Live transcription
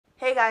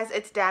Hey guys,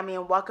 it's Dami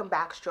and welcome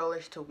back,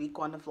 strollers, to week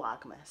 1 of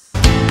Vlogmas.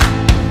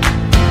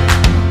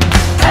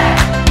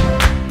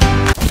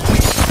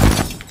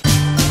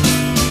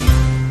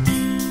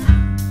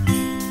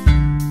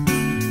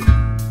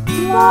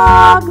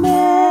 Vlogmas!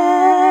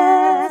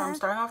 So I'm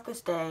starting off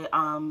this day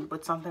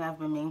with something I've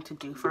been meaning to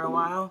do for a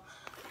while,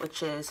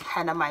 which is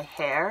henna my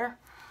hair.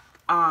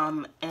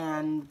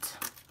 And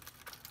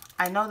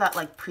I know that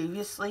like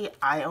previously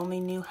I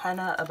only knew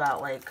henna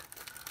about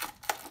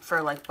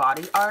for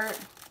body art,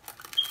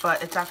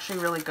 but it's actually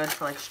really good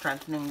for like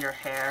strengthening your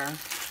hair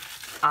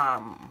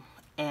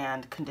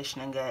and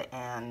conditioning it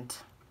and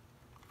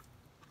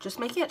just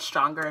making it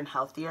stronger and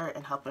healthier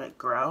and helping it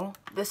grow.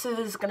 This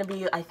is gonna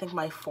be, I think,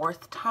 my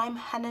 4th time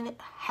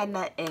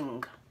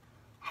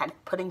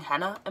putting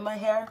henna in my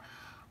hair.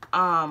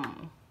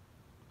 And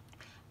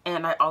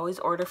I always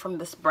order from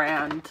this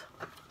brand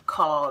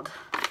called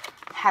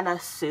Henna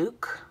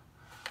Souk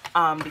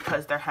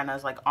because their henna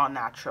is like all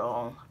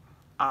natural.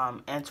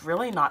 And it's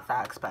really not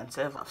that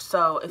expensive.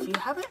 So if you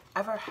haven't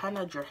ever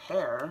hennaed your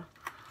hair,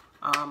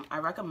 I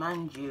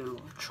recommend you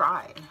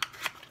try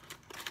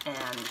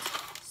and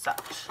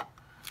such.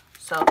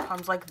 So it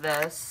comes like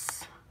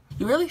this.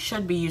 You really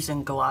should be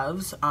using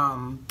gloves,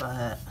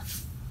 but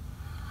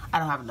I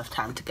don't have enough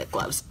time to get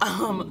gloves.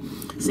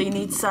 So you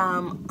need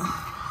some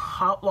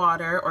hot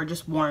water or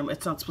just warm.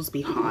 It's not supposed to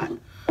be hot.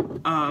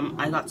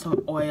 I got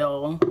some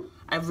oil.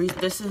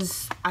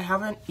 I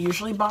haven't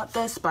usually bought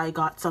this, but I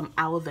got some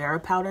aloe vera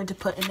powder to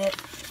put in it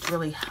to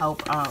really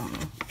help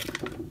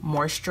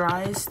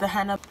moisturize the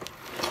henna.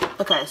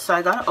 Okay, so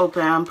I got it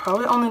open. I'm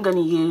probably only going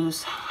to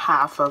use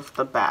half of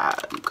the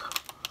bag.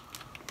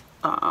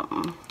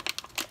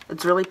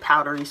 It's really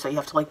powdery, so you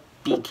have to like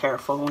be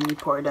careful when you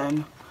pour it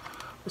in.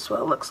 This is what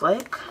it looks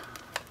like.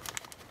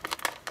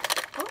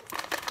 Oh.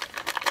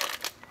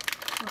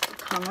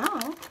 Let's come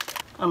out.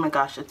 Oh my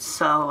gosh, it's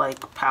so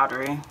like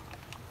powdery.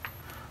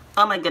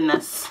 Oh my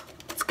goodness,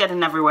 it's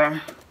getting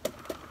everywhere.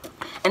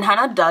 And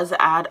henna does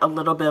add a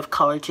little bit of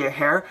color to your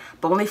hair,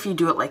 but only if you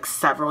do it like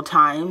several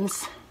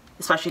times,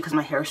 especially because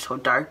my hair is so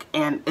dark,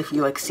 and if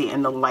you like see it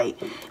in the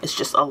light, it's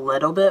just a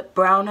little bit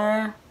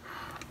browner,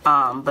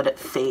 but it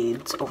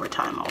fades over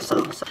time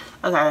also. So,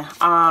 okay,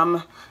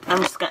 I'm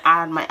just gonna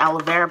add my aloe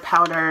vera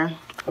powder.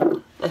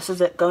 This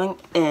is it going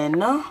in.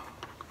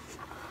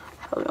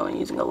 Probably only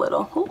using a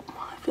little. Oh,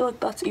 I feel like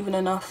that's even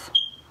enough.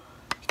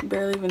 You can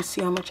barely even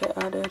see how much I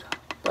added.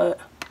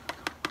 But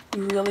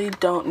you really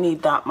don't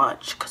need that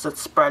much because it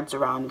spreads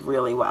around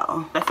really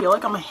well. I feel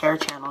like I'm a hair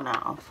channel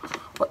now.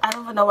 I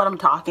don't even know what I'm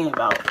talking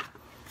about.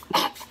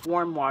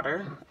 Warm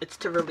water. It's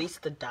to release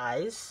the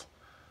dyes.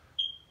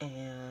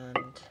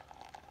 And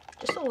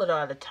just a little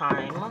at a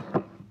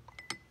time.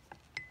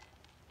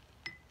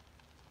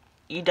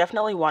 You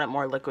definitely want it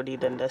more liquidy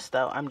than this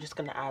though. I'm just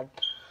going to add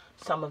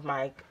some of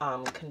my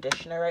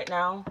conditioner right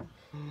now.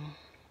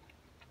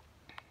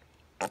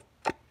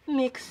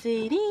 Mix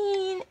it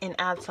in and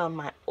add some of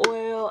my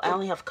oil. I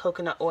only have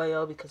coconut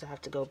oil because I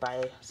have to go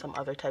buy some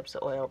other types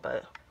of oil,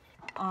 but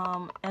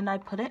and I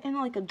put it in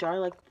like a jar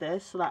like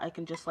this so that I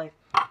can just like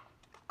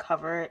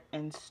cover it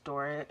and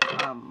store it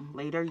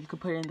later. You can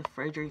put it in the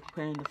fridge or you can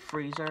put it in the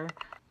freezer.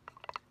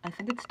 I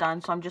think it's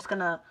done, so I'm just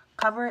gonna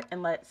cover it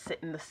and let it sit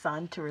in the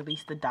sun to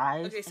release the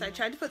dyes. Okay, so I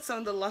tried to put some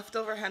of the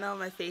leftover henna on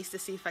my face to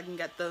see if I can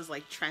get those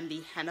like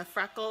trendy henna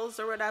freckles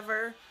or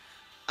whatever.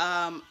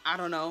 I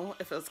don't know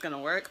if it's gonna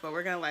work, but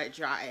we're gonna let it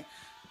dry.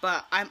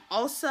 But I'm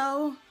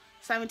also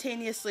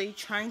simultaneously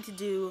trying to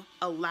do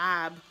a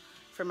lab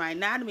for my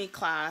anatomy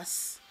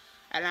class,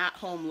 an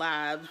at-home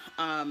lab,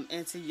 and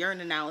it's a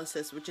urine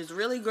analysis, which is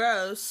really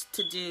gross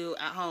to do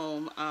at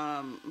home.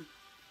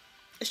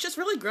 It's just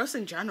really gross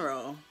in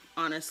general,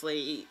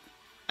 honestly.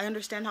 I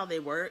understand how they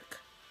work,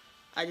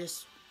 I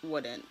just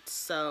wouldn't.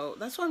 So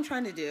that's what I'm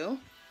trying to do,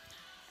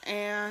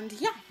 and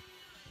yeah.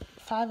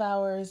 5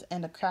 hours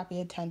and a crappy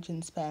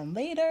attention span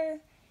later,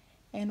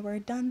 and we're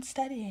done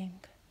studying.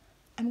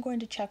 I'm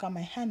going to check on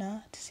my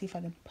henna to see if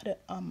I can put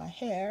it on my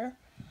hair.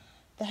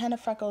 The henna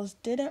freckles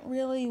didn't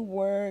really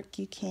work.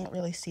 You can't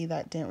really see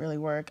that it didn't really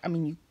work. I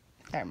mean,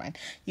 never mind.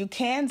 You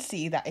can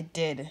see that it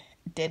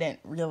didn't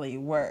really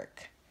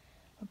work.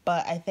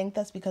 But I think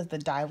that's because the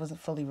dye wasn't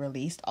fully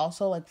released.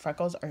 Also, like,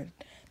 freckles are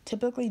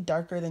typically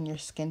darker than your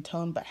skin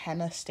tone, but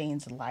henna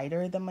stains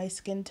lighter than my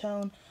skin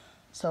tone,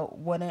 so it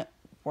wouldn't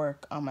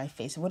work on my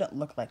face. It wouldn't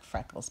look like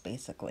freckles,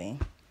 basically.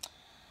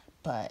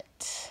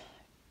 But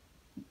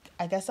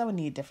I guess I would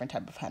need a different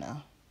type of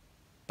henna,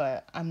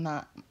 but I'm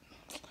not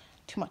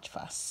too much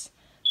fuss.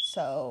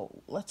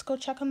 So let's go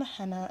check on the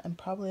henna and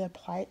probably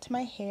apply it to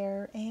my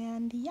hair,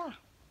 and yeah.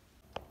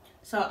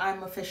 So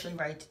I'm officially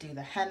ready to do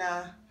the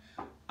henna.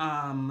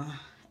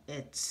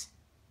 It's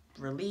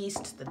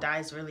released, the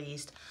dye's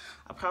released.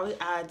 I'll probably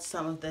add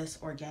some of this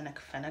organic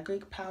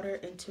fenugreek powder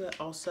into it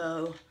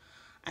also.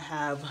 I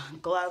have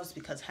gloves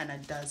because henna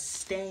does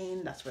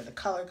stain. That's where the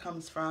color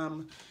comes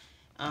from.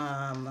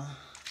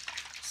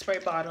 Spray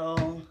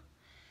bottle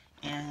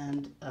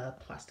and a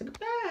plastic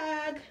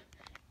bag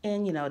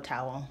and, you know, a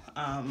towel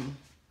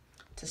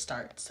to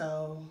start.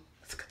 So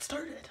let's get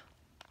started.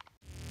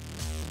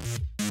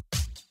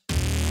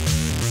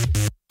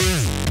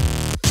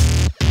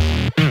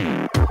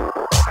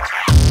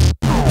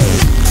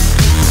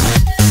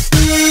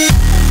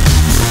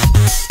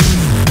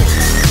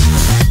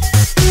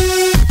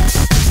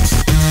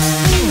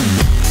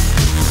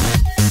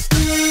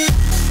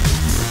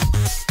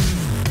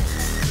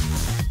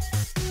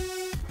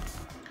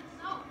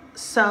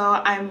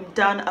 But I'm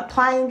done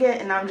applying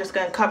it, and I'm just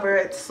gonna cover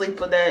it, sleep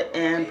with it,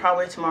 and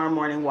probably tomorrow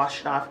morning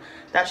wash it off.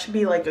 That should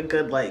be like a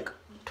good like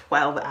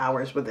 12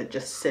 hours with it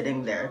just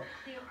sitting there.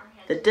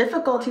 The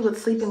difficulty with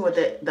sleeping with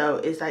it though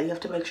is that you have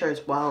to make sure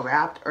it's well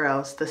wrapped, or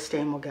else the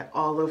stain will get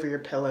all over your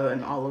pillow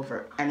and all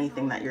over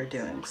anything that you're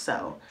doing.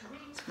 So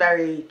it's a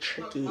very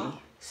tricky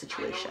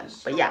situation.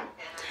 But yeah,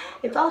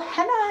 it's all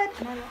henna.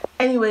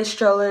 Anyway,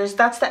 strollers,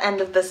 that's the end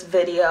of this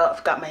video.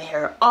 I've got my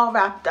hair all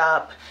wrapped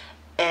up,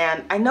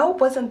 and I know it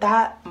wasn't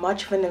that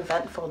much of an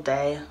eventful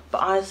day,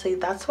 but honestly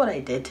that's what I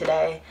did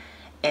today.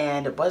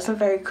 And it wasn't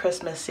very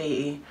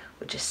Christmassy,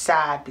 which is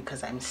sad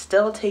because I'm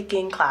still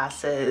taking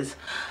classes.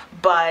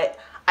 But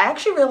I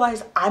actually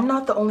realized I'm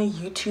not the only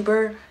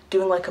YouTuber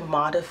doing like a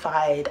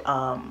modified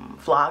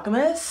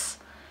Vlogmas.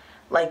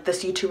 Like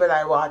this YouTuber that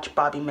I watch,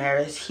 Bobby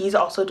Maris, he's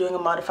also doing a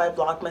modified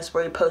Vlogmas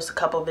where he posts a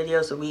couple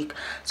videos a week.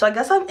 So I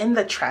guess I'm in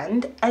the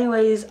trend.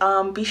 Anyways,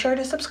 be sure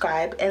to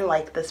subscribe and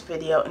like this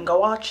video, and go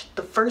watch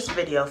the first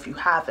video if you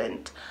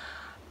haven't.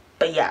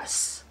 But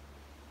yes,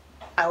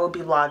 I will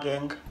be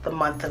vlogging the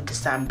month of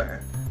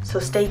December,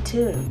 so stay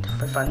tuned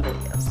for fun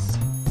videos.